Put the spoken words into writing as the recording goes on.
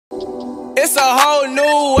It's a whole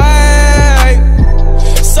new way.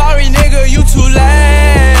 Sorry, nigga, you too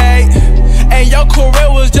late. And your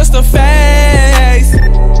career was just a phase.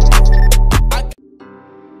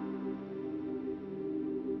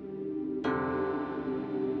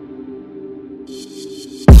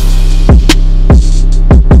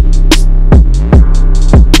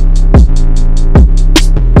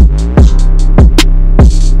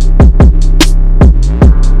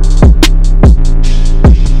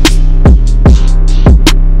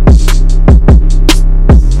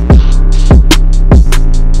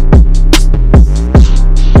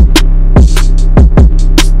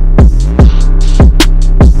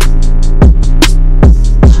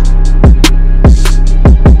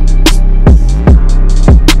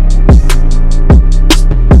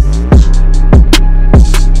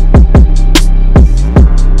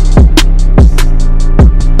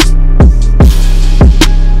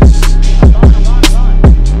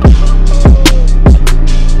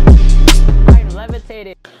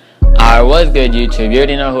 What's good, YouTube? You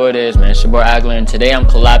already know who it is, man. It's your boy Agler, and today I'm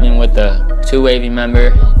collabing with a 2 Wavy member.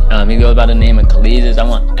 He goes by the name of Khaleezus. I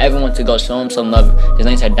want everyone to go show him some love. His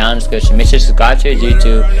links are down in the description. Make sure to subscribe to his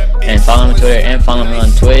YouTube and follow him on Twitter and follow him on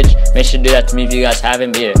Twitch. Make sure to do that to me if you guys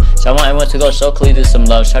haven't. But yeah, so I want everyone to go show Khaleezus some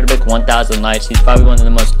love. Try to break 1,000 likes. He's probably one of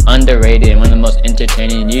the most underrated and one of the most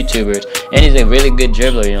entertaining YouTubers. And he's a really good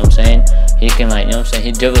dribbler, you know what I'm saying? He can, like, you know what I'm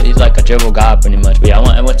saying? He's like a dribble god pretty much. But yeah, I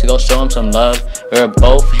want everyone to go show him some love.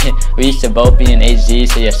 We used to both be in HD,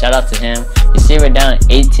 so yeah, shout out to him. You see we're down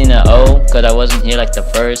 18-0 because I wasn't here like the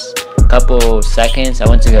first couple seconds. I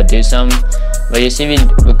went to go do something. But you see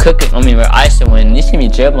we're cooking, we're icing when you see me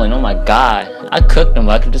dribbling. Oh my god, I cooked them,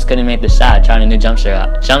 but I just couldn't make the shot, trying to do jump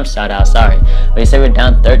shot out, sorry. But you see we're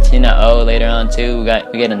down 13-0 later on too. We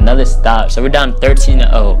get another stop, so we're down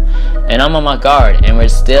 13-0, and I'm on my guard, and we're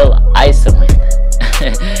still icing.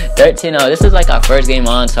 13-0. This is like our first game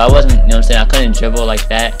on, so I wasn't, you know what I'm saying, I couldn't dribble like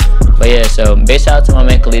that. But yeah, so big shout out to my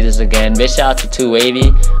man Khaleezus again. Big shout out to 2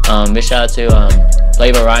 Wavy. Big shout out to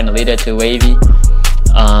Flavor Ryan, the leader, 2 Wavy.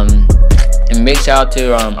 And big shout out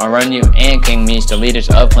to Run You and King Meats, the leaders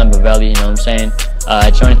of Clampavelli, you know what I'm saying? I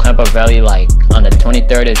joined Clampavelli like on the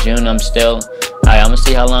 23rd of June. I'm gonna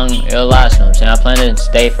see how long it'll last, you know what I'm saying? I plan to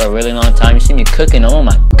stay for a really long time. You see me cooking, oh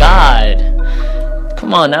my god.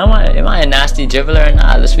 Come on now, am I a nasty dribbler or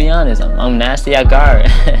not? Let's be honest, I'm nasty at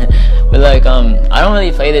guard. But like, I don't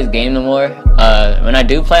really play this game no more. When I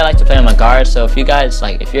do play, I like to play on my guard. So if you guys,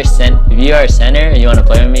 like, if you are a center and you want to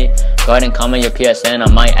play with me, go ahead and comment your PSN.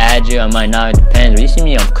 I might add you, I might not, it depends. But you see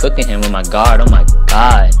me, I'm cooking him with my guard, oh my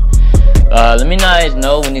god. Let me guys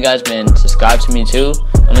know when you guys been subscribed to me too.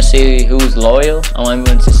 I'm gonna see who's loyal. I want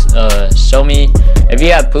everyone to show me if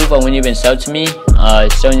you have proof of when you've been subbed to me.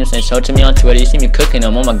 Show to me on Twitter. You see me cooking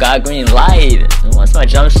them. Oh my god, green light. What's my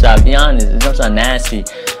jump shot? Be honest, it jump shot nasty.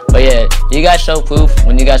 But yeah, you guys show proof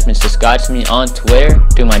when you guys been subscribed to me on Twitter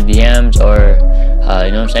through my DMs or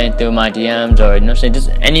you know what I'm saying, through my DMs, or you know what I'm saying, just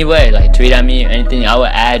anyway, like tweet at me or anything. I will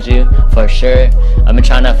add you for sure. I've been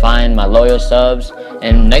trying to find my loyal subs,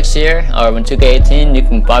 and next year or when 2K18 you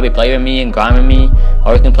can probably play with me and grind with me,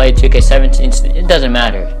 or we can play 2K17. It doesn't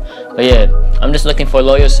matter. But yeah, I'm just looking for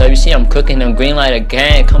loyal subs. You see I'm cooking them, green light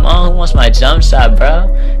again. Come on, who wants my jump shot, bro?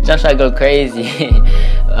 Jump shot go crazy.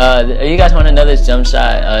 You guys want another jump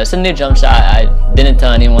shot? It's a new jump shot. I didn't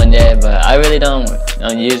tell anyone yet, but I really don't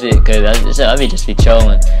use it because I'll just be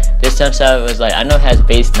trolling. This jump shot was like, I know it has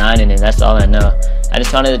base 9 in it, that's all I know. I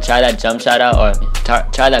just wanted to try that jump shot out, or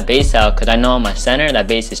try that base out, because I know on my center that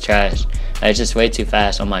base is trash. It's just way too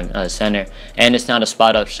fast on my center, and it's not a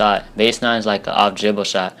spot up shot. Base 9 is like an off dribble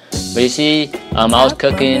shot. But you see, I was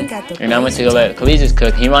cooking, and I went to go let Khaleezus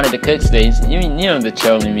cook. He wanted to cook today. You know the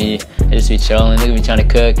trolling me. I just be trolling. Look at me trying to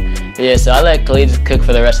cook. But yeah, so I let Khaleezus cook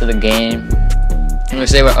for the rest of the game. We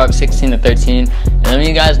say we're up 16-13. And let me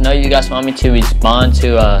you guys know you guys want me to respond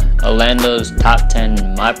to Orlando's top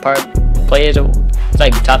 10 MyPARK players. It's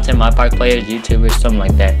like top 10 MyPARK players, YouTubers, something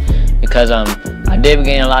like that. Because I did be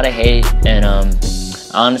getting a lot of hate, and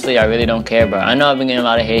honestly I really don't care, bro. I know I've been getting a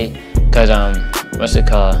lot of hate because what's it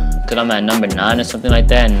called? Because I'm at number 9 or something like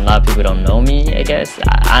that, and a lot of people don't know me, I guess.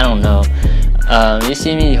 I don't know. You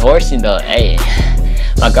see me horsing though. Hey,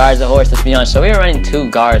 my guard's a horse, let's be honest. So we were running 2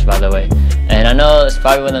 guards, by the way. And I know it's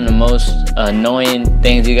probably one of the most annoying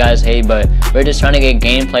things you guys hate, but we're just trying to get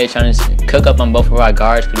gameplay, trying to cook up on both of our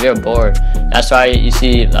guards because we were bored. That's why you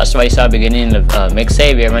saw beginning of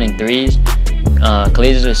mixtape, we were running 3s.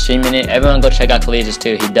 Khaleezus was streaming it. Everyone go check out Khaleezus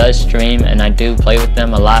too. He does stream, and I do play with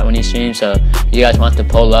them a lot when he streams. So if you guys want to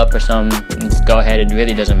pull up or something, just go ahead. It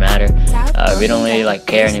really doesn't matter. We don't really like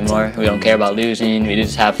care anymore. We don't care about losing. We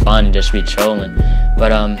just have fun and just be trolling.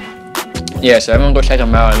 But yeah, so everyone go check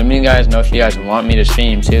them out. Let me guys know if you guys want me to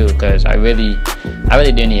stream too, because I really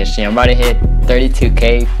do need to stream. I'm about to hit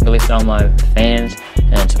 32k, release to all my fans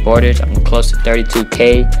and supporters. I'm close to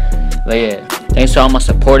 32k. But yeah, thanks to all my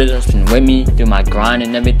supporters that's been with me through my grind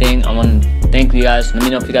and everything. I want to thank you guys. Let me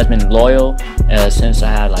know if you guys been loyal since I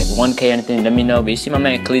had like 1k or anything. Let me know. But you see my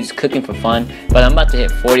man Khaleezus cooking for fun. But I'm about to hit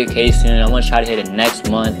 40k soon. I'm gonna try to hit it next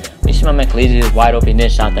month. But you see my man Khaleezus is wide open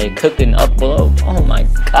this shot that he cooking up below. Oh my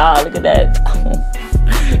god, look at that.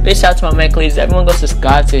 Big shout out to my man Khaleezus. Everyone go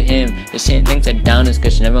subscribe to him. The same links are down in the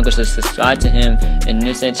description. Everyone go subscribe to him and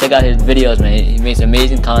just check out his videos, man. He makes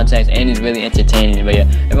amazing content and he's really entertaining. But yeah,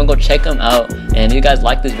 everyone go check him out. And if you guys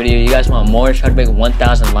like this video, you guys want more, try to break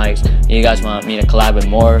 1,000 likes. You guys want me to collab with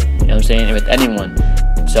more, you know what I'm saying, with anyone.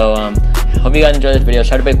 So hope you guys enjoyed this video.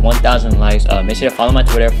 Try to break 1,000 likes. Make sure to follow my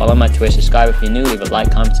Twitter, follow my Twitch, subscribe if you're new, leave a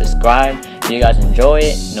like, comment, subscribe. If you guys enjoy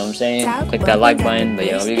it, you know what I'm saying, click that like button. But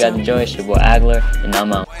yeah, hope you guys enjoy it. It's your boy Agler, and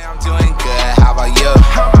I'm out. I'm doing good. How about you?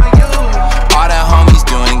 All the homies